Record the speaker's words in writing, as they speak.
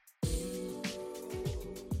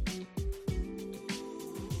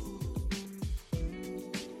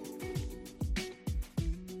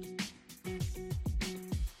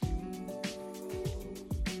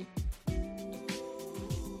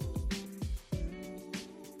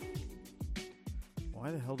Why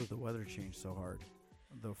the hell did the weather change so hard?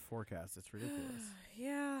 The forecast, it's ridiculous.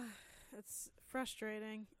 Yeah, it's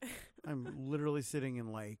frustrating. I'm literally sitting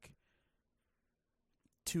in like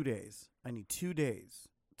 2 days. I need 2 days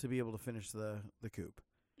to be able to finish the coop.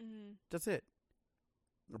 Mm-hmm. That's it.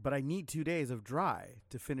 But I need 2 days of dry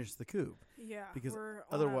to finish the coop. Yeah, because we're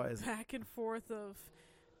otherwise, on a back and forth of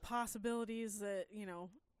possibilities that,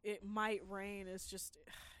 it might rain.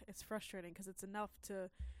 It's frustrating because it's enough to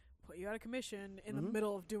put you out of commission in the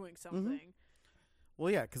middle of doing something.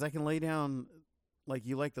 Well, yeah, because I can lay down, like,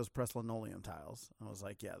 you like those pressed linoleum tiles. I was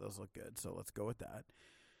like, yeah, those look good, so let's go with that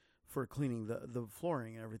for cleaning the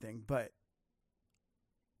flooring and everything. But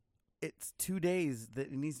it's 2 days that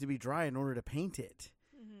it needs to be dry in order to paint it,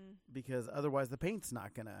 because otherwise the paint's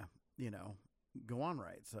not going to, go on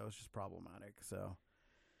right. So it's just problematic. So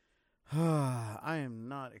I am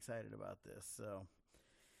not excited about this. So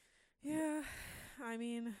yeah, I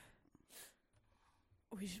mean,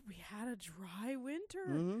 we had a dry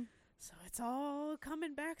winter, so it's all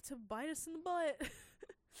coming back to bite us in the butt.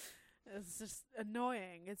 It's just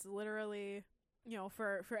annoying. It's literally,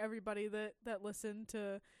 for everybody that listened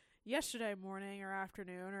to yesterday morning or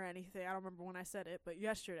afternoon or anything. I don't remember when I said it, but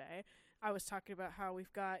yesterday I was talking about how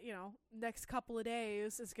we've got, next couple of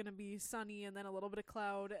days is going to be sunny and then a little bit of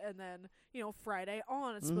cloud, and then, Friday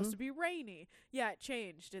on it's supposed to be rainy. Yeah, it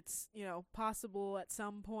changed. It's, possible at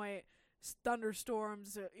some point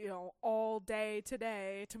thunderstorms, all day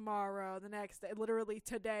today, tomorrow, the next day, literally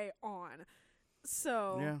today on.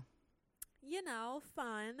 So, yeah.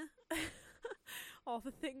 Fun. All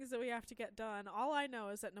the things that we have to get done. All I know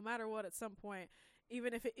is that no matter what, at some point,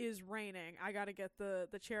 even if it is raining, I got to get the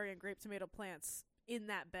cherry and grape tomato plants in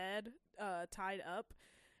that bed, tied up.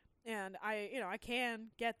 And I can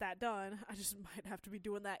get that done. I just might have to be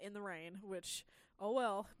doing that in the rain, which, oh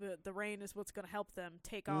well, the rain is what's going to help them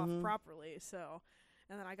take off properly. So,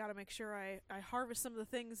 and then I got to make sure I harvest some of the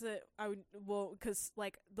things that I will, because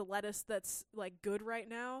like the lettuce that's like good right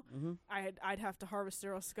now, I'd have to harvest it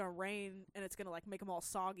or else it's going to rain and it's going to like make them all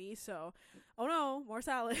soggy. So, oh no, more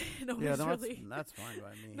salad. That's fine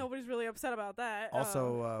by me. Nobody's really upset about that.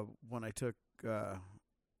 Also, when I took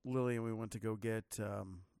Lily and we went to go get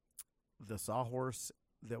the sawhorse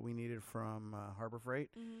that we needed from Harbor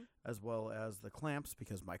Freight, as well as the clamps,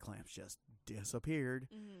 because my clamps just disappeared.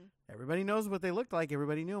 Everybody knows what they looked like.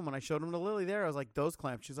 Everybody knew them. When I showed them to Lily there, I was like, those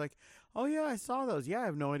clamps. She's like, oh, yeah, I saw those. Yeah, I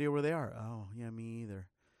have no idea where they are. Oh, yeah, me either.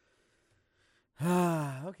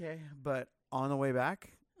 Okay, but on the way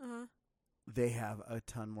back, they have a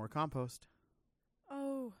ton more compost.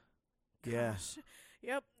 Oh, gosh. Yeah.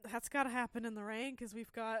 Yep, that's got to happen in the rain because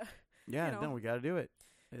we've got... Yeah, no, we got to do it.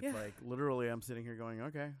 It's like literally I'm sitting here going,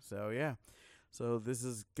 okay, so yeah. So this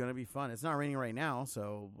is going to be fun. It's not raining right now,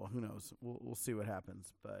 so who knows. We'll see what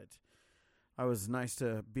happens. But I was nice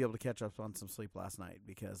to be able to catch up on some sleep last night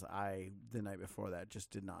because the night before that, just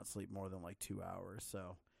did not sleep more than like 2 hours.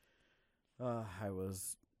 So I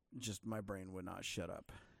was just, my brain would not shut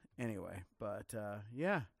up. Anyway, but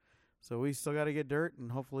yeah. So we still got to get dirt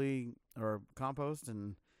and hopefully, or compost,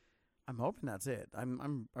 and I'm hoping that's it.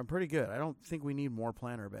 I'm pretty good. I don't think we need more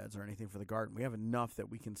planter beds or anything for the garden. We have enough that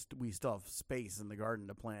we can we still have space in the garden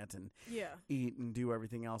to plant and eat and do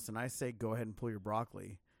everything else. And I say go ahead and pull your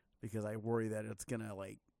broccoli because I worry that it's gonna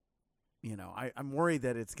I'm worried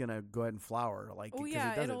that it's gonna go ahead and flower. Like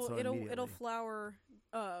it'll flower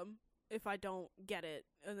if I don't get it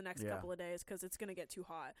in the next couple of days because it's gonna get too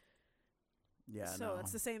hot. Yeah. So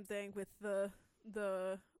it's the same thing with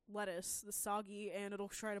the lettuce, the soggy, and it'll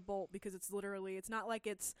try to bolt because it's not like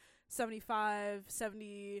it's 75,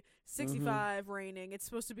 70, 65 raining. It's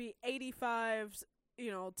supposed to be 85,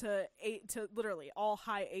 to literally all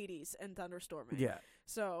high 80s and thunderstorming. Yeah.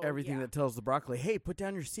 So everything that tells the broccoli, hey, put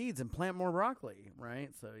down your seeds and plant more broccoli, right?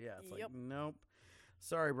 So yeah, it's like, nope.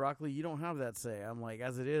 Sorry, broccoli, you don't have that say. I'm like,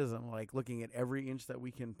 as it is, I'm like looking at every inch that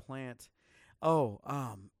we can plant.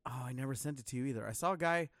 I never sent it to you either. I saw a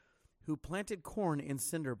guy who planted corn in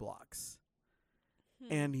cinder blocks.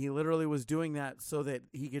 And he literally was doing that so that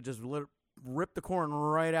he could just rip the corn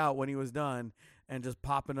right out when he was done and just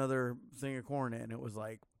pop another thing of corn in. It was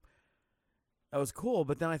like, that was cool.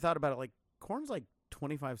 But then I thought about it, like, corn's like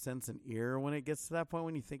 25 cents an ear when it gets to that point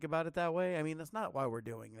when you think about it that way. I mean, that's not why we're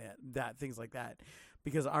doing that things like that.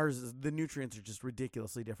 Because the nutrients are just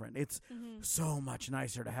ridiculously different. It's so much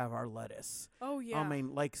nicer to have our lettuce. Oh, yeah. I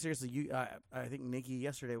mean, like, seriously, I think Nikki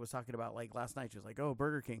yesterday was talking about, like, last night, she was like, oh,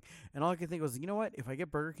 Burger King. And all I could think was, you know what? If I get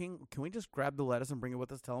Burger King, can we just grab the lettuce and bring it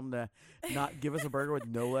with us? Tell them to not give us a burger with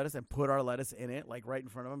no lettuce and put our lettuce in it, like, right in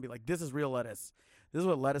front of them. Be like, this is real lettuce. This is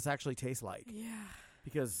what lettuce actually tastes like. Yeah.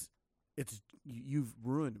 Because you've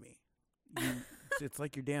ruined me. It's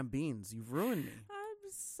like your damn beans. You've ruined me.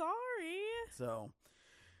 I'm sorry. So,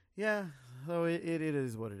 yeah. So it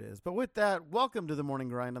is what it is. But with that, welcome to the Morning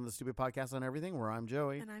Grind on the Stupid Podcast on Everything, where I'm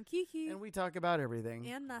Joey. And I'm Kiki. And we talk about everything.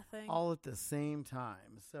 And nothing. All at the same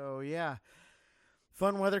time. So, yeah.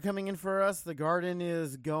 Fun weather coming in for us. The garden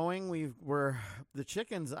is going. The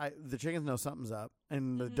chickens know something's up,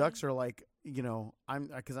 and the ducks are like, I'm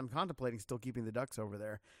contemplating still keeping the ducks over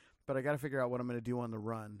there, but I got to figure out what I'm going to do on the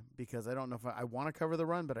run, because I don't know if I want to cover the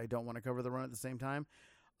run, but I don't want to cover the run at the same time.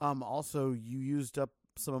 Also, you used up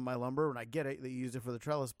some of my lumber, and I get it that you used it for the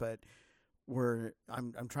trellis, but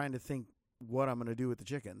I'm trying to think what I'm going to do with the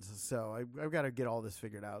chickens. So I've got to get all this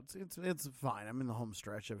figured out. It's fine. I'm in the home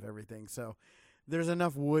stretch of everything, so. There's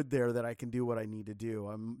enough wood there that I can do what I need to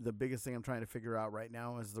do. The biggest thing I'm trying to figure out right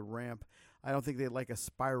now is the ramp. I don't think they like a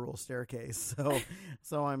spiral staircase,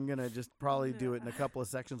 so I'm gonna just probably do it in a couple of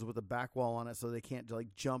sections with a back wall on it, so they can't like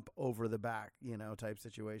jump over the back, type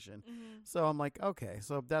situation. So I'm like, okay,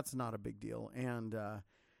 so that's not a big deal, and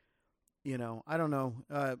I don't know,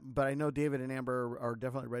 but I know David and Amber are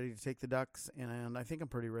definitely ready to take the ducks, and I think I'm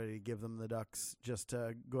pretty ready to give them the ducks just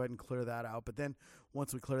to go ahead and clear that out. But then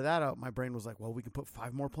once we clear that out, my brain was like, well, we can put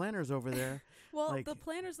 5 more planters over there. Well, the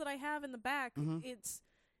planters that I have in the back, it's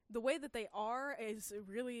the way that they are is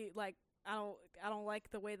really like, I don't like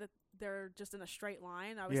the way that they're just in a straight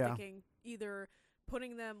line. I was thinking either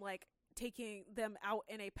putting them like taking them out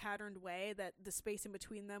in a patterned way that the space in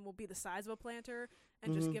between them will be the size of a planter,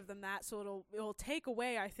 and just give them that, so it'll take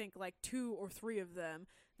away, I think, like 2 or 3 of them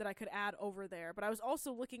that I could add over there. But I was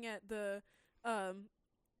also looking at the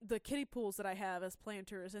kiddie pools that I have as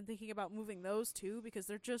planters and thinking about moving those too, because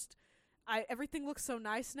they're just everything looks so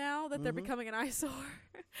nice now that they're becoming an eyesore.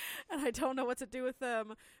 And I don't know what to do with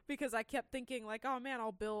them, because I kept thinking like, oh man,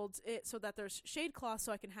 I'll build it so that there's shade cloth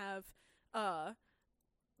so I can have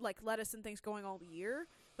like lettuce and things going all year,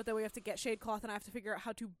 but then we have to get shade cloth, and I have to figure out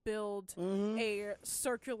how to build a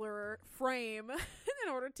circular frame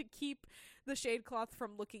in order to keep the shade cloth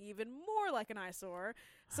from looking even more like an eyesore.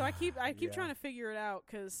 So I keep trying to figure it out,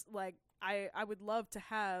 because like I would love to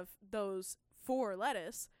have those for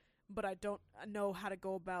lettuce, but I don't know how to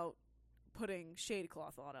go about putting shade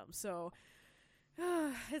cloth on them. So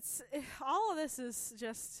all of this is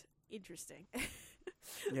just interesting.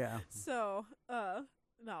 Yeah. So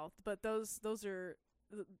no, but those are,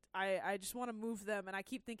 I just want to move them, and I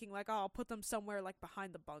keep thinking like, oh, I'll put them somewhere like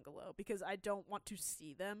behind the bungalow, because I don't want to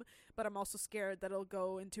see them, but I'm also scared that it'll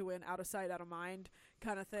go into an out of sight, out of mind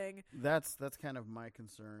kind of thing. That's kind of my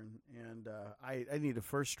concern, and I need to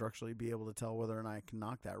first structurally be able to tell whether or not I can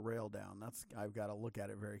knock that rail down. I've got to look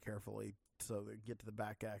at it very carefully so that get to the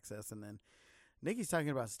back access, and then Nikki's talking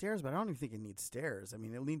about stairs, but I don't even think it needs stairs. I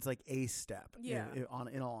mean, it needs like a step. Yeah. In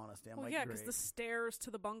all honesty, I'm yeah, because the stairs to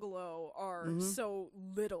the bungalow are so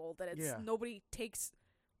little that nobody takes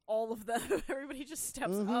all of them. Everybody just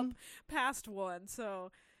steps up past one.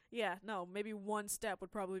 So, yeah, no, maybe one step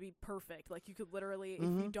would probably be perfect. Like you could literally, if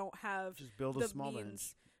you don't have just build a small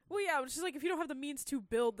bench. Well, yeah, it's just like if you don't have the means to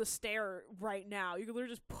build the stair right now, you could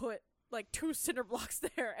literally just put like 2 cinder blocks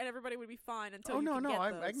there, and everybody would be fine until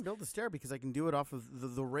I can build the stair, because I can do it off of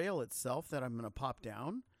the rail itself that I'm going to pop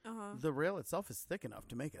down. The rail itself is thick enough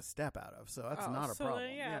to make a step out of, so that's not a problem.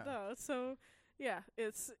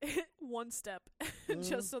 It's one step,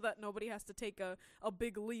 just so that nobody has to take a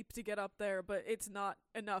big leap to get up there, but it's not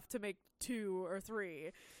enough to make 2 or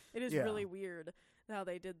 3. It is really weird how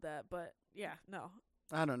they did that, but yeah, no.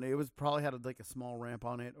 I don't know. It was probably had like a small ramp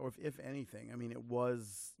on it, or if anything. I mean, it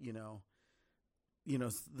was, the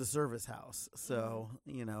service house. So,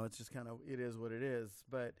 it's just kind of, it is what it is.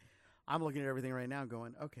 But I'm looking at everything right now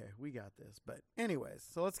going, okay, we got this. But anyways,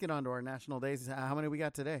 so let's get on to our national days. How many we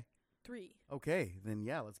got today? 3. Okay, then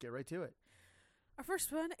yeah, let's get right to it. Our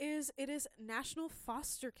first one is National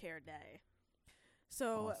Foster Care Day.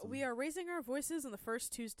 So Awesome. We are raising our voices on the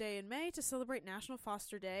first Tuesday in May to celebrate National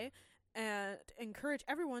Foster Day and encourage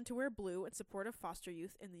everyone to wear blue in support of foster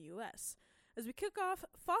youth in the U.S. As we kick off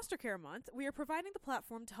Foster Care Month, we are providing the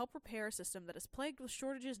platform to help repair a system that is plagued with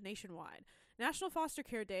shortages nationwide. National Foster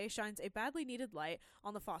Care Day shines a badly needed light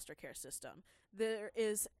on the foster care system. There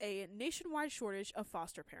is a nationwide shortage of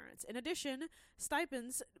foster parents. In addition,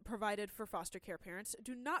 stipends provided for foster care parents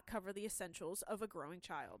do not cover the essentials of a growing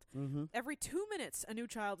child. Every 2 minutes, a new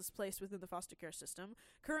child is placed within the foster care system.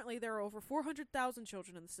 Currently, there are over 400,000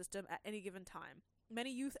 children in the system at any given time.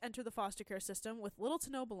 Many youth enter the foster care system with little to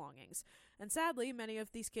no belongings, and sadly, many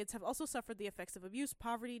of these kids have also suffered the effects of abuse,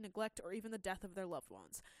 poverty, neglect, or even the death of their loved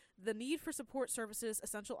ones. The need for support services,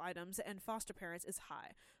 essential items, and foster parents is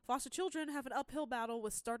high. Foster children have an uphill battle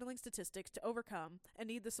with startling statistics to overcome and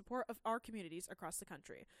need the support of our communities across the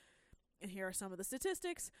country. And here are some of the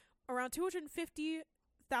statistics. Around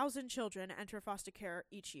 250,000 children enter foster care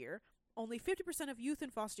each year. Only 50% of youth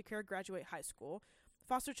in foster care graduate high school.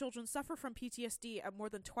 Foster children suffer from PTSD at more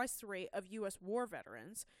than twice the rate of U.S. war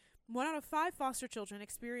veterans. 1 out of 5 foster children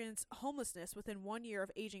experience homelessness within 1 year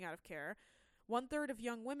of aging out of care. 1/3 of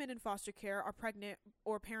young women in foster care are pregnant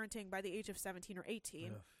or parenting by the age of 17 or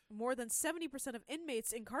 18. Ugh. More than 70% of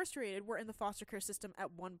inmates incarcerated were in the foster care system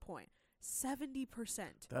at one point.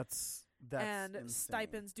 70%. That's and insane.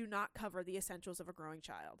 stipends do not cover the essentials of a growing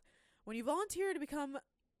child. When you volunteer to become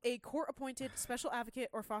a court-appointed special advocate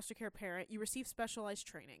or foster care parent, you receive specialized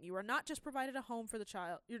training. You are not just provided a home for the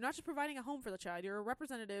child. You're not just providing a home for the child. You're a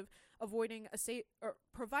representative providing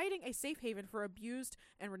a safe haven for abused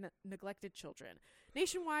and neglected children.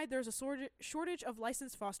 Nationwide, there's a shortage of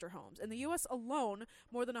licensed foster homes. In the U.S. alone,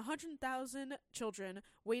 more than 100,000 children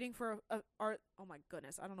waiting for are. Oh my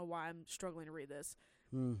goodness! I don't know why I'm struggling to read this.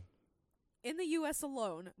 In the U.S.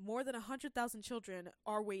 alone, more than 100,000 children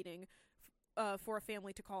are waiting for a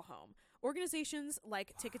family to call home. Organizations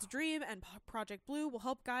like Ticket to Dream and Project Blue will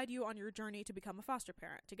help guide you on your journey to become a foster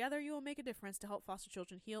parent. Together, you will make a difference to help foster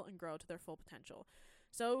children heal and grow to their full potential.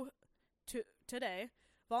 So, today,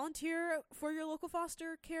 volunteer for your local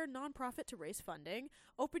foster care nonprofit to raise funding.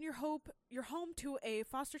 Open your home to a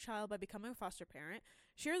foster child by becoming a foster parent.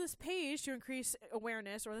 Share this page to increase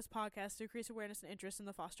awareness, or this podcast to increase awareness and interest in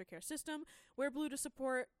the foster care system. Wear blue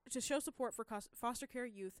to show support for foster care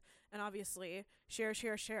youth, and obviously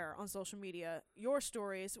share on social media your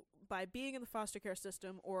stories by being in the foster care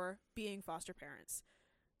system or being foster parents.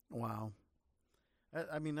 Wow.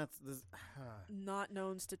 I mean, that's this. Not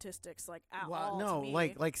known statistics at Wow, all. no, to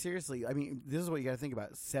me. like seriously. I mean, this is what you got to think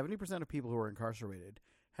about. 70% of people who are incarcerated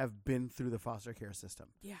have been through the foster care system.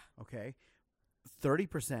 Yeah. Okay.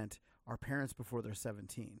 30% are parents before they're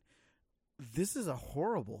 17. This is a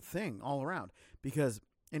horrible thing all around because,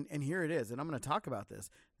 and here it is, and I'm going to talk about this.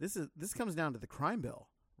 This comes down to the crime bill,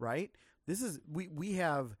 right? This is we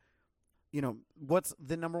have. What's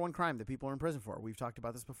the number one crime that people are in prison for? We've talked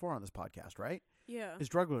about this before on this podcast, right? Yeah. Is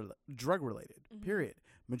drug related. Mm-hmm. Period.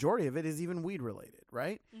 Majority of it is even weed related,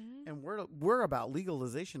 right? Mm-hmm. And we're about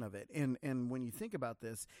legalization of it. And when you think about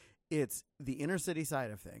this, it's the inner city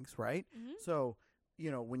side of things, right? Mm-hmm. So,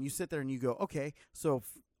 when you sit there and you go, okay, so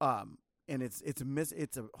and it's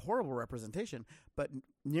a horrible representation, but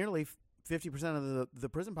nearly 50% of the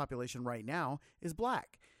prison population right now is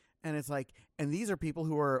black. And it's like, and these are people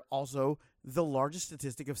who are also the largest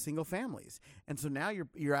statistic of single families. And so now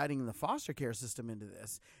you're adding the foster care system into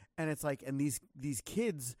this. And it's like, and these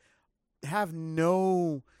kids have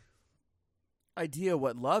no idea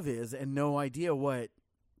what love is and no idea what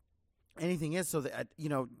anything is. So that,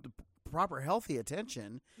 the proper healthy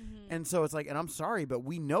attention. Mm-hmm. And so it's like, and I'm sorry, but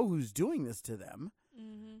we know who's doing this to them.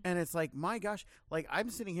 Mm-hmm. And it's like, my gosh, like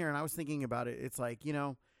I'm sitting here and I was thinking about it. It's like,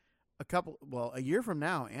 a year from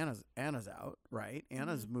now, Anna's out, right?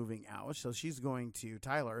 Anna's Mm-hmm. moving out. So she's going to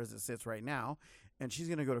Tyler as it sits right now, and she's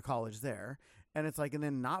going to go to college there. And it's like, and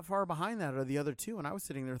then not far behind that are the other two. And I was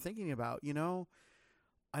sitting there thinking about,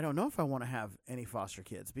 I don't know if I want to have any foster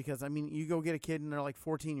kids because, I mean, you go get a kid and they're like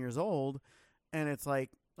 14 years old, and it's like,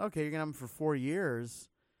 okay, you're going to have them for 4 years.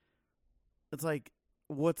 It's like,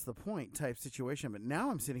 what's the point type situation? But now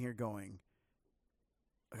I'm sitting here going,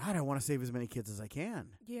 God, I want to save as many kids as I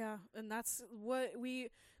can. Yeah, and that's what we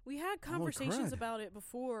had conversations about it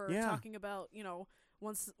before, talking about,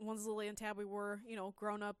 once Lily and Tabby were,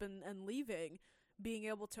 grown up and leaving, being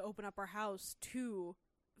able to open up our house to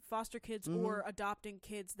foster kids or adopting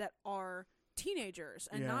kids that are teenagers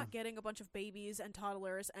and not getting a bunch of babies and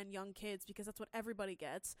toddlers and young kids, because that's what everybody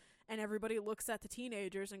gets, and everybody looks at the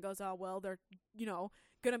teenagers and goes, oh, well, they're, going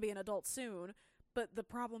to be an adult soon. But the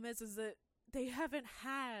problem is that they haven't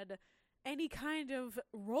had any kind of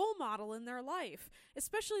role model in their life,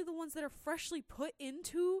 especially the ones that are freshly put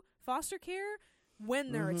into foster care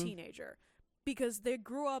when they're a teenager, because they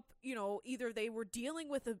grew up, either they were dealing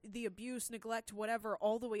with the abuse, neglect, whatever,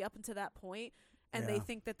 all the way up until that point, and they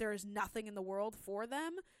think that there is nothing in the world for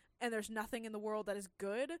them, and there's nothing in the world that is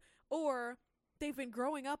good, or they've been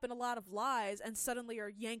growing up in a lot of lies and suddenly are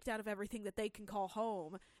yanked out of everything that they can call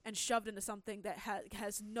home and shoved into something that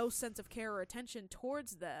has no sense of care or attention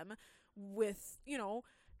towards them with,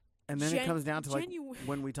 And then it comes down to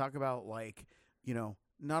when we talk about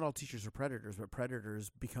not all teachers are predators, but predators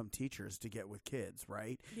become teachers to get with kids,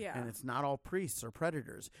 right? Yeah. And it's not all priests are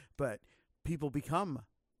predators, but people become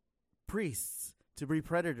priests to be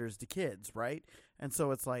predators to kids, right? And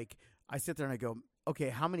so it's like I sit there and I go, okay,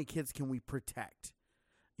 how many kids can we protect?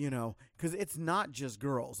 You know, because it's not just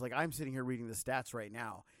girls. Like I'm sitting here reading the stats right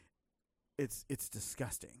now. It's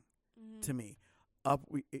disgusting to me.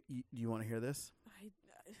 You want to hear this?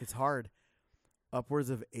 It's hard. Upwards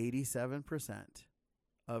of 87%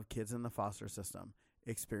 of kids in the foster system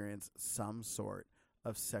experience some sort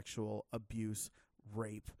of sexual abuse,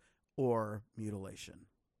 rape, or mutilation.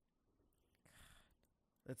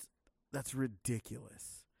 That's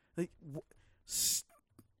ridiculous. Like,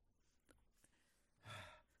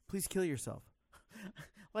 please kill yourself.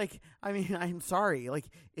 Like, I mean, I'm sorry. Like,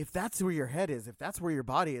 if that's where your head is, if that's where your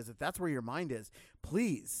body is, if that's where your mind is,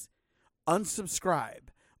 please unsubscribe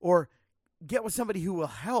or get with somebody who will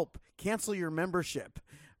help. Cancel your membership,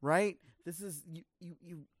 right? This is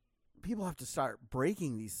you people have to start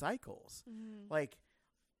breaking these cycles. Like,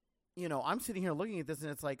 you know, I'm sitting here looking at this and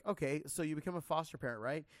it's like, okay, so you become a foster parent,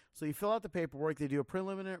 right? So you fill out the paperwork, they do a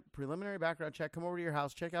preliminary background check, come over to your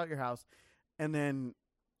house, check out your house, and then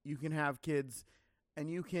you can have kids and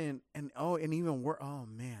you can,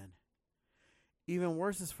 even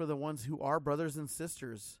worse is for the ones who are brothers and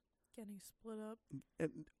sisters. Getting split up.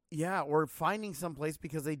 Yeah, or finding someplace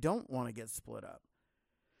because they don't want to get split up.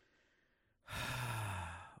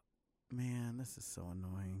 Man, this is so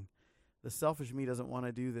annoying. The selfish me doesn't want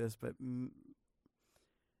to do this, but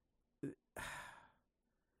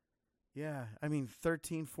yeah, I mean,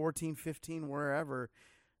 13, 14, 15, wherever,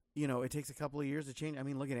 you know, it takes a couple of years to change. I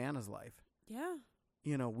mean, look at Anna's life. Yeah.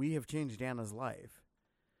 You know, we have changed Anna's life.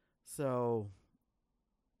 So,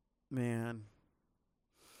 man.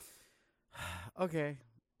 Okay,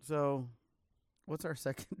 so what's our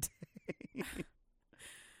second day?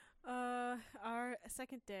 Our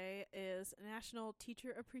second day is National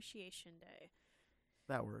Teacher Appreciation Day.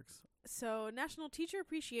 That works. So, National Teacher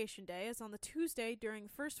Appreciation Day is on the Tuesday during the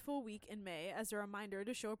first full week in May as a reminder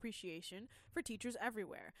to show appreciation for teachers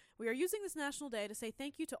everywhere. We are using this National Day to say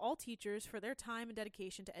thank you to all teachers for their time and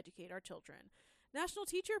dedication to educate our children. National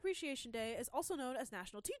Teacher Appreciation Day is also known as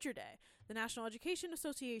National Teacher Day. The National Education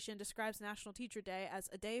Association describes National Teacher Day as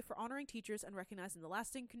a day for honoring teachers and recognizing the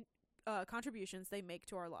lasting contributions they make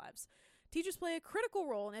to our lives. Teachers play a critical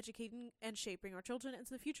role in educating and shaping our children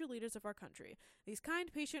into the future leaders of our country. These kind,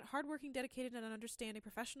 patient, hardworking, dedicated, and understanding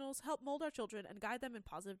professionals help mold our children and guide them in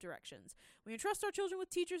positive directions. We entrust our children with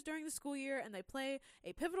teachers during the school year, and they play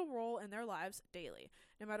a pivotal role in their lives daily.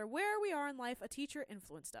 No matter where we are in life, a teacher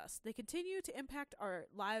influenced us. They continue to impact our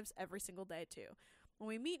lives every single day, too. When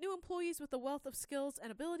we meet new employees with a wealth of skills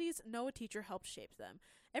and abilities, know a teacher helped shape them.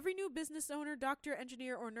 Every new business owner, doctor,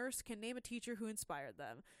 engineer, or nurse can name a teacher who inspired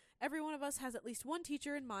them. Every one of us has at least one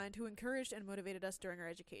teacher in mind who encouraged and motivated us during our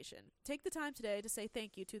education. Take the time today to say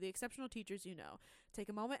thank you to the exceptional teachers you know. Take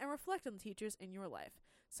a moment and reflect on the teachers in your life.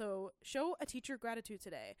 So, show a teacher gratitude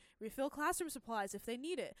today. Refill classroom supplies if they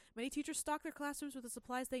need it. Many teachers stock their classrooms with the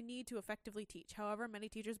supplies they need to effectively teach. However, many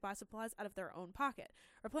teachers buy supplies out of their own pocket.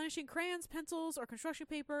 Replenishing crayons, pencils, or construction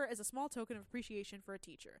paper is a small token of appreciation for a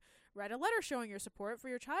teacher. Write a letter showing your support for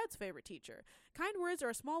your child's favorite teacher. Kind words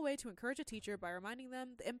are a small way to encourage a teacher by reminding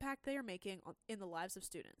them the impact they are making in the lives of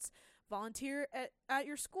students. Volunteer at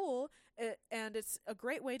your school, and it's a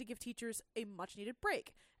great way to give teachers a much-needed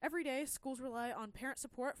break. Every day, schools rely on parent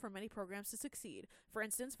support for many programs to succeed. For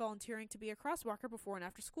instance, volunteering to be a crosswalker before and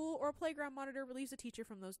after school or a playground monitor relieves a teacher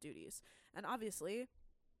from those duties. And obviously,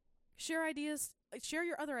 share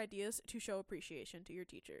your other ideas to show appreciation to your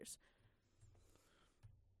teachers.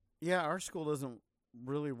 Yeah, our school doesn't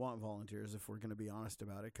really want volunteers, if we're going to be honest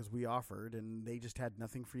about it, because we offered and they just had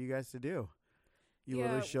nothing for you guys to do. You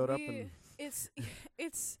literally showed up and it's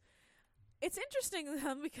interesting to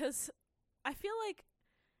them because I feel like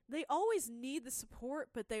they always need the support,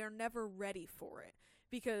 but they are never ready for it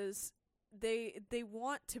because they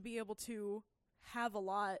want to be able to have a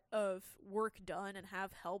lot of work done and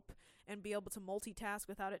have help and be able to multitask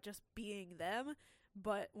without it just being them.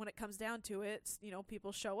 But when it comes down to it,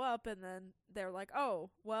 people show up and then they're like,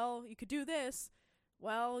 oh, well, you could do this.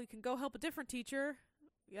 Well, you can go help a different teacher.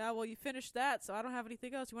 Yeah, well, you finished that, so I don't have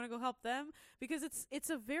anything else. You want to go help them? Because it's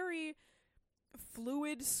a very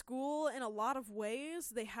fluid school in a lot of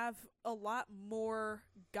ways. They have a lot more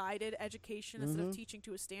guided education instead of teaching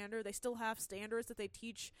to a standard. They still have standards that they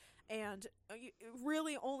teach, and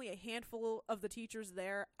really only a handful of the teachers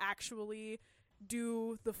there actually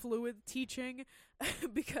do the fluid teaching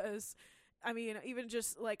because I mean, even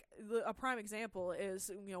just like a prime example is,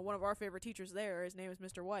 one of our favorite teachers there. His name is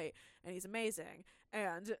Mr. White, and he's amazing.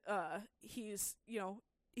 And he's,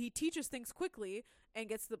 teaches things quickly and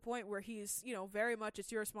gets to the point where he's, very much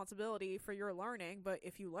it's your responsibility for your learning, but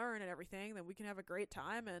if you learn and everything, then we can have a great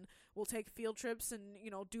time and we'll take field trips and,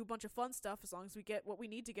 do a bunch of fun stuff as long as we get what we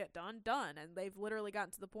need to get done. And they've literally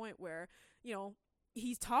gotten to the point where,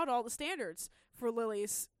 he's taught all the standards for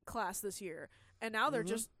Lily's class this year, and now they're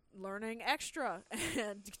just learning extra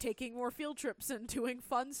and taking more field trips and doing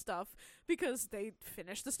fun stuff because they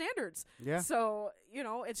finished the standards. Yeah. So,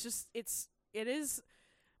 it is,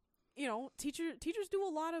 teachers do a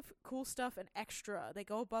lot of cool stuff and extra. They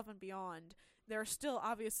go above and beyond. There are still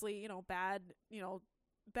obviously, bad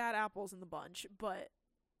apples in the bunch, but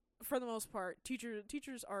for the most part,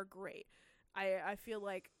 teachers are great. I feel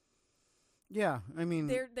like yeah, I mean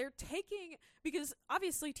they're taking, because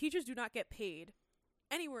obviously teachers do not get paid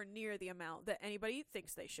anywhere near the amount that anybody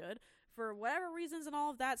thinks they should. For whatever reasons and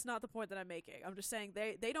all of that's not the point that I'm making. I'm just saying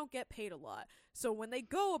they don't get paid a lot. So when they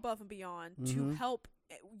go above and beyond to help,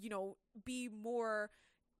 be more,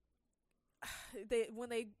 when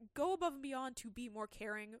they go above and beyond to be more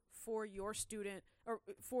caring for your student or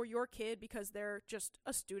for your kid because they're just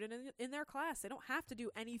a student in their class, they don't have to do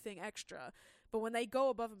anything extra. But when they go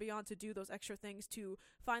above and beyond to do those extra things, to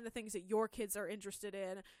find the things that your kids are interested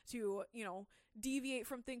in, to, deviate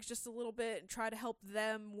from things just a little bit and try to help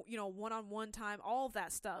them, one-on-one time, all of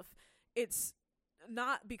that stuff, it's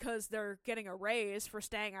not because they're getting a raise for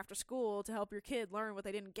staying after school to help your kid learn what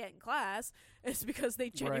they didn't get in class. It's because they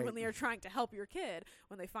genuinely are trying to help your kid.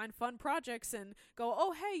 When they find fun projects and go,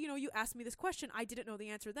 oh, hey, you asked me this question. I didn't know the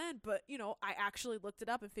answer then, but, I actually looked it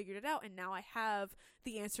up and figured it out, and now I have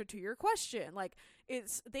the answer to your question. Like,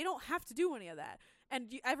 they don't have to do any of that.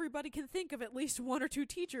 And everybody can think of at least one or two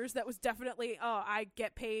teachers that was definitely, I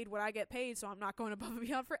get paid what I get paid, so I'm not going above and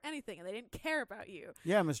beyond for anything, and they didn't care about you.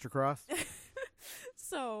 Yeah, Mr. Cross.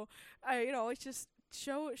 So, it's just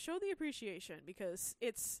show the appreciation, because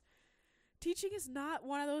teaching is not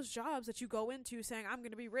one of those jobs that you go into saying, I'm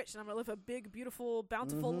going to be rich and I'm going to live a big, beautiful,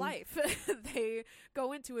 bountiful life. They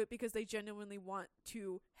go into it because they genuinely want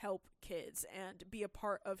to help kids and be a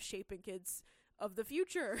part of shaping kids of the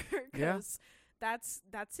future. Because that's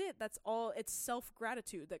it. That's all. It's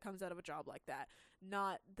self-gratitude that comes out of a job like that,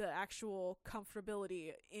 not the actual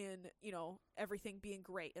comfortability in, everything being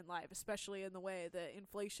great in life, especially in the way that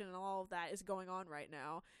inflation and all of that is going on right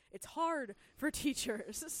now. It's hard for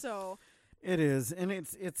teachers. So it is. And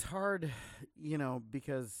it's hard,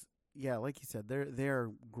 because like you said, they're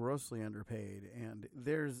grossly underpaid, and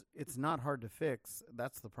it's not hard to fix.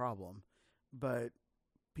 That's the problem. But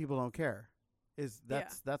people don't care.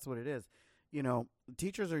 That's what it is.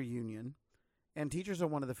 Teachers are union, and teachers are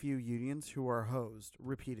one of the few unions who are hosed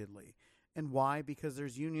repeatedly. And why? Because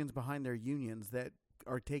there's unions behind their unions that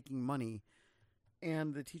are taking money,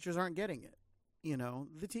 and the teachers aren't getting it.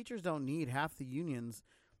 The teachers don't need half the unions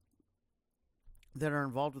that are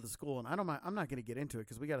involved with the school. And I'm not going to get into it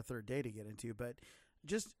because we got a third day to get into, but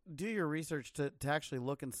just do your research to actually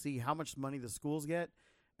look and see how much money the schools get,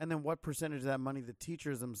 and then what percentage of that money the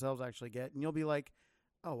teachers themselves actually get. And you'll be like,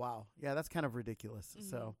 oh, wow. Yeah, that's kind of ridiculous.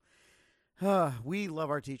 So we love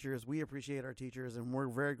our teachers. We appreciate our teachers, and we're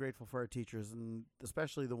very grateful for our teachers, and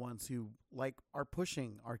especially the ones who are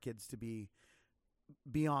pushing our kids to be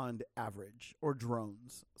beyond average or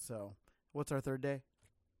drones. So what's our third day?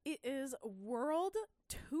 It is World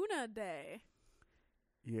Tuna Day.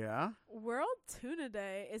 Yeah. World Tuna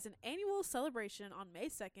Day is an annual celebration on May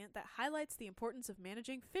 2nd that highlights the importance of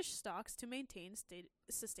managing fish stocks to maintain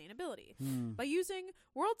sustainability. By using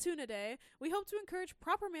World Tuna Day, we hope to encourage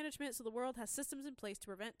proper management so the world has systems in place to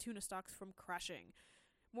prevent tuna stocks from crashing.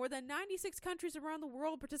 More than 96 countries around the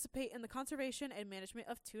world participate in the conservation and management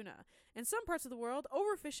of tuna. In some parts of the world,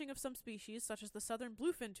 overfishing of some species, such as the southern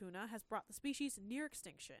bluefin tuna, has brought the species near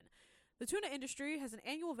extinction. The tuna industry has an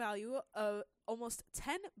annual value of almost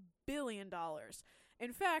 $10 billion.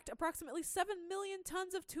 In fact, approximately 7 million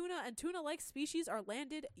tons of tuna and tuna-like species are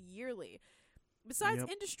landed yearly. Besides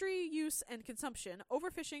industry use and consumption,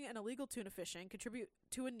 overfishing and illegal tuna fishing contribute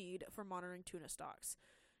to a need for monitoring tuna stocks.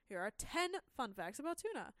 Here are 10 fun facts about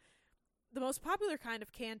tuna. The most popular kind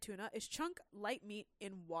of canned tuna is chunk light meat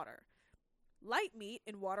in water. Light meat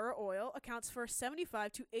in water or oil accounts for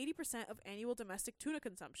 75 to 80% of annual domestic tuna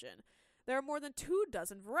consumption. There are more than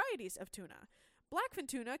 24 varieties of tuna. Blackfin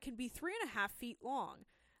tuna can be 3.5 feet long.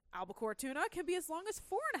 Albacore tuna can be as long as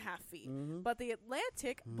 4.5 feet. But the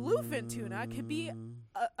Atlantic bluefin tuna can be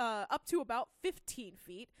up to about 15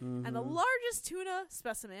 feet. And the largest tuna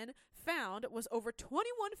specimen found was over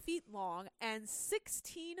 21 feet long and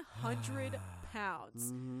 1,600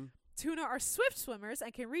 pounds. Tuna are swift swimmers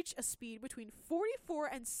and can reach a speed between 44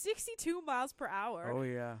 and 62 miles per hour. Oh,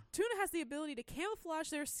 yeah. Tuna has the ability to camouflage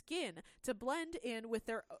their skin to blend in with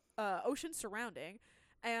their ocean surrounding.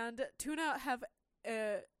 And tuna have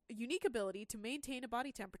a unique ability to maintain a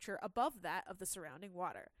body temperature above that of the surrounding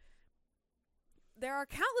water. There are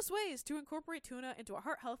countless ways to incorporate tuna into a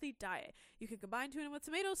heart-healthy diet. You can combine tuna with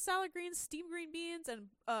tomatoes, salad greens, steamed green beans, and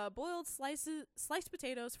boiled sliced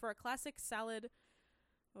potatoes for a classic salad.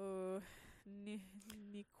 Niçoise.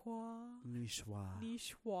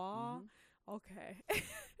 Mm-hmm. Okay.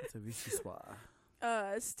 It's a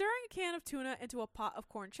vichyssoise. Stirring a can of tuna into a pot of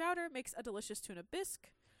corn chowder makes a delicious tuna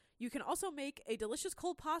bisque. You can also make a delicious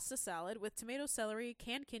cold pasta salad with tomato, celery,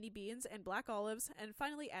 canned kidney beans, and black olives, and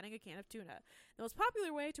finally adding a can of tuna. The most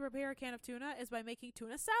popular way to prepare a can of tuna is by making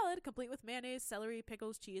tuna salad, complete with mayonnaise, celery,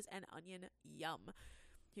 pickles, cheese, and onion. Yum.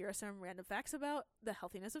 Here are some random facts about the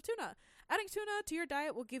healthiness of tuna. Adding tuna to your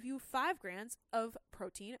diet will give you 5 grams of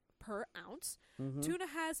protein per ounce. Mm-hmm. Tuna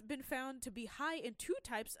has been found to be high in 2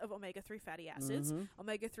 types of omega-3 fatty acids. Mm-hmm.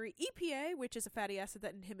 Omega-3 EPA, which is a fatty acid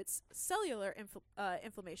that inhibits cellular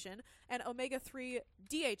inflammation, and omega-3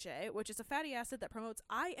 DHA, which is a fatty acid that promotes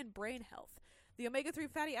eye and brain health. The omega-3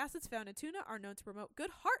 fatty acids found in tuna are known to promote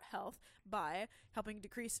good heart health by helping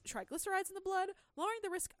decrease triglycerides in the blood, lowering the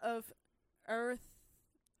risk of arrhythmia?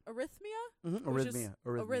 Mm-hmm.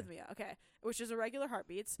 Arrhythmia, okay. Which is irregular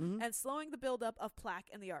heartbeats, and slowing the buildup of plaque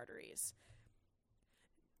in the arteries.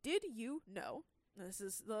 Did you know, this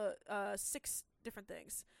is the 6 different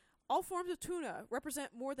things, all forms of tuna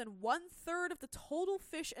represent more than 1/3 of the total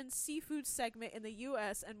fish and seafood segment in the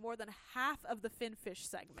U.S. and more than half of the finfish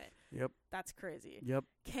segment. Yep. That's crazy. Yep.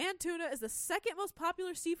 Canned tuna is the second most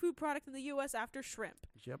popular seafood product in the U.S. after shrimp.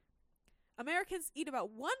 Yep. Americans eat about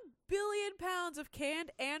 1 billion pounds of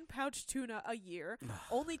canned and pouched tuna a year.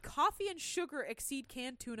 Only coffee and sugar exceed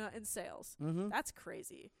canned tuna in sales. Mm-hmm. That's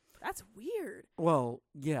crazy. That's weird. Well,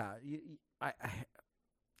 yeah.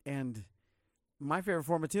 And my favorite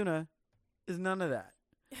form of tuna is none of that.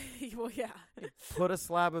 Well, yeah. Put a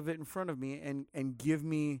slab of it in front of me and give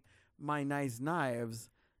me my nice knives,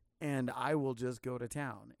 and I will just go to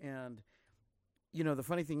town. And, the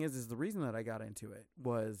funny thing is the reason that I got into it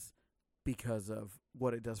was because of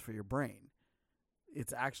what it does for your brain.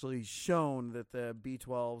 It's actually shown that the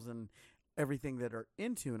B12s and everything that are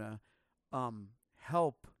in tuna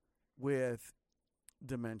help with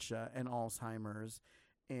dementia and Alzheimer's,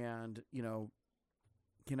 and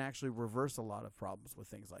can actually reverse a lot of problems with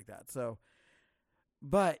things like that. So,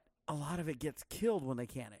 but a lot of it gets killed when they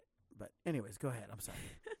can it. But anyways, go ahead. I'm sorry.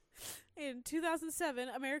 In 2007,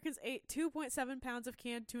 Americans ate 2.7 pounds of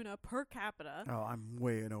canned tuna per capita. Oh, I'm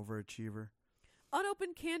way an overachiever.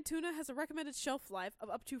 Unopened canned tuna has a recommended shelf life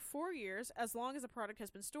of up to 4 years as long as the product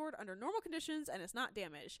has been stored under normal conditions and is not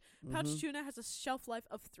damaged. Pouched tuna has a shelf life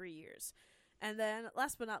of 3 years. And then,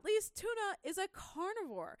 last but not least, tuna is a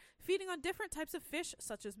carnivore, feeding on different types of fish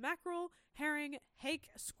such as mackerel, herring, hake,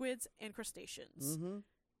 squids, and crustaceans. Mm-hmm.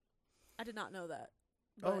 I did not know that.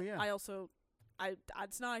 Oh, yeah. I also...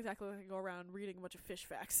 it's not exactly like I go around reading a bunch of fish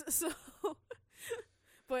facts, so...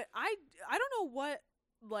 But I don't know what,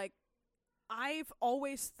 I've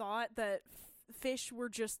always thought that fish were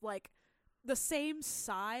just, the same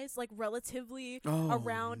size, relatively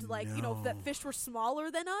around, that fish were smaller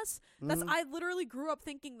than us. That's I literally grew up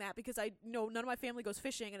thinking that because I know none of my family goes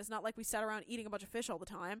fishing, and it's not like we sat around eating a bunch of fish all the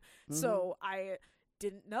time. So I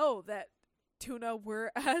didn't know that tuna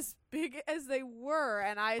were as big as they were,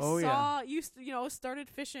 and I you started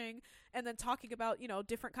fishing and then talking about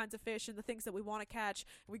different kinds of fish and the things that we want to catch.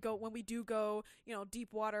 When we do go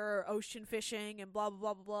deep water or ocean fishing and blah blah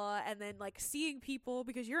blah blah blah, and then seeing people,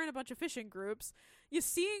 because you're in a bunch of fishing groups, you're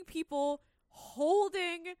seeing people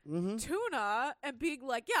holding tuna and being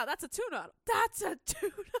like, yeah, that's a tuna.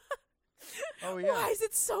 Oh yeah. Why is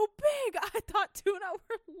it so big? I thought tuna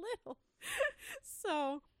were little.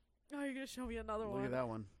 So oh, you're gonna show me another one. Look at that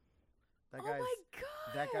one. Oh my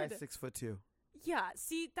god. That guy's 6'2". Yeah,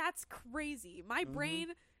 see, that's crazy. My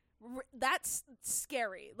brain, that's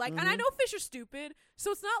scary. And I know fish are stupid,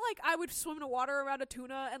 so it's not like I would swim in the water around a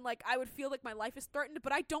tuna and I would feel like my life is threatened,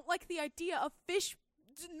 but I don't like the idea of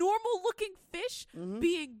normal looking fish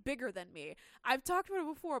being bigger than me. I've talked about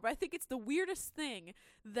it before, but I think it's the weirdest thing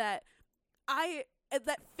that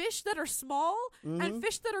fish that are small and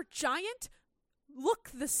fish that are giant look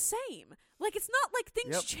the same. It's not like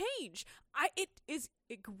things change.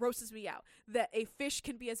 It grosses me out that a fish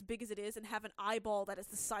can be as big as it is and have an eyeball that is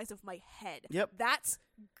the size of my head. Yep. That's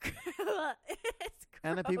it's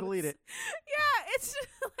and the people eat it. Yeah, it's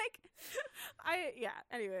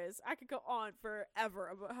anyways, I could go on forever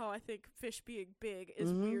about how I think fish being big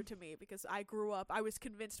is weird to me, because I was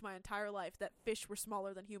convinced my entire life that fish were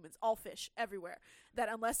smaller than humans, all fish everywhere, that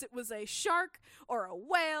unless it was a shark or a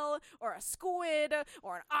whale or a squid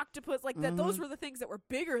or an octopus, like that, those were the things that were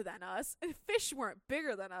bigger than us. Fish weren't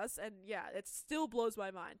bigger than us. And yeah, it still blows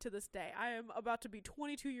my mind to this day. I am about to be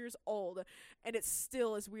 22 years old, and it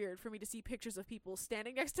still is weird for me to see pictures of people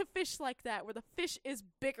standing next to fish like that, where the fish is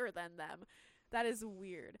bigger than them. That is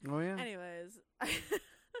weird. Oh yeah. Anyways.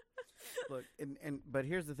 Look, but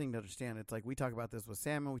here's the thing to understand. It's like we talk about this with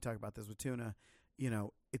salmon, we talk about this with tuna. You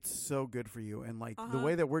know, it's so good for you. And like the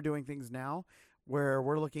way that we're doing things now, where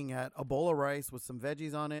we're looking at a bowl of rice with some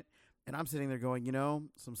veggies on it, and I'm sitting there going, you know,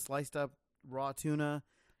 some sliced up raw tuna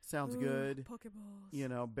sounds good. Pokeballs. You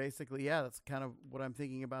know, basically, yeah, that's kind of what I'm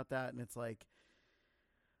thinking about that. And it's like,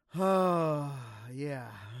 oh, yeah.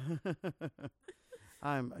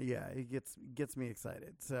 It gets me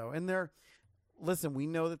excited. So, and listen, we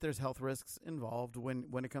know that there's health risks involved when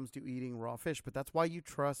it comes to eating raw fish, but that's why you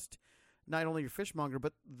trust not only your fishmonger,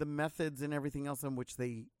 but the methods and everything else in which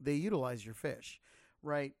they utilize your fish,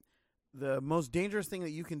 right? The most dangerous thing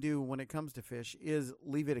that you can do when it comes to fish is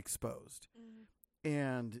leave it exposed.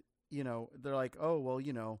 And, you know, they're like, oh, well,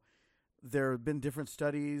 you know, there have been different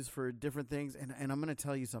studies for different things. And I'm going to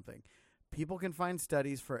tell you something. People can find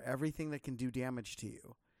studies for everything that can do damage to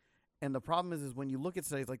you. And the problem is when you look at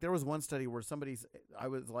studies, like there was one study where I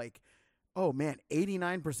was like, oh man,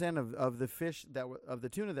 89% of the fish of the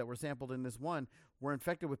tuna that were sampled in this one were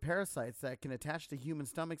infected with parasites that can attach to human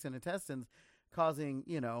stomachs and intestines, causing,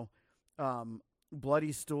 you know,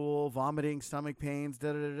 bloody stool, vomiting, stomach pains,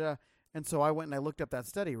 And so I went and I looked up that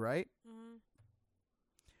study, right?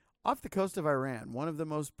 Off the coast of Iran, one of the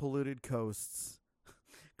most polluted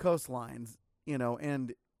coastlines, you know,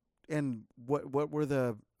 and what were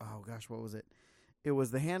what was it? It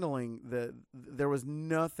was the handling. There was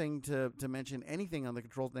nothing to mention anything on the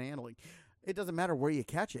controls and the handling. It doesn't matter where you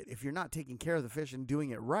catch it. If you're not taking care of the fish and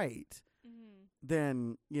doing it right,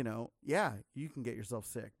 then, you know, yeah, you can get yourself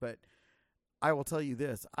sick. But I will tell you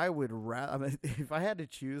this. I would rather, if I had to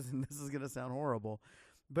choose, and this is going to sound horrible,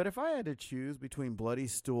 but if I had to choose between bloody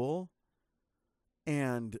stool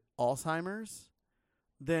and Alzheimer's,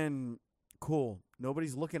 then cool.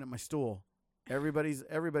 Nobody's looking at my stool. Everybody's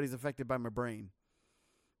affected by my brain.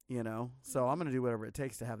 You know, so I'm going to do whatever it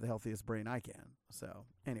takes to have the healthiest brain I can. So,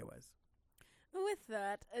 anyways. With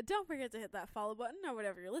that, don't forget to hit that follow button or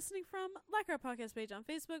whatever you're listening from. Like our podcast page on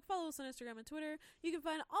Facebook. Follow us on Instagram and Twitter. You can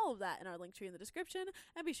find all of that in our link tree in the description.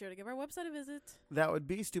 And be sure to give our website a visit. That would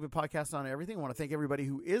be Stupid Podcast on Everything. I want to thank everybody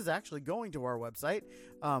who is actually going to our website.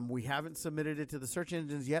 We haven't submitted it to the search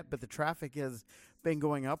engines yet, but the traffic has been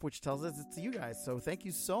going up, which tells us it's you guys. So thank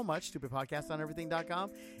you so much,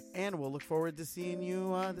 stupidpodcastoneverything.com. And we'll look forward to seeing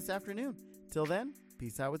you this afternoon. Till then,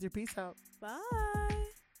 peace out with your peace out. Bye.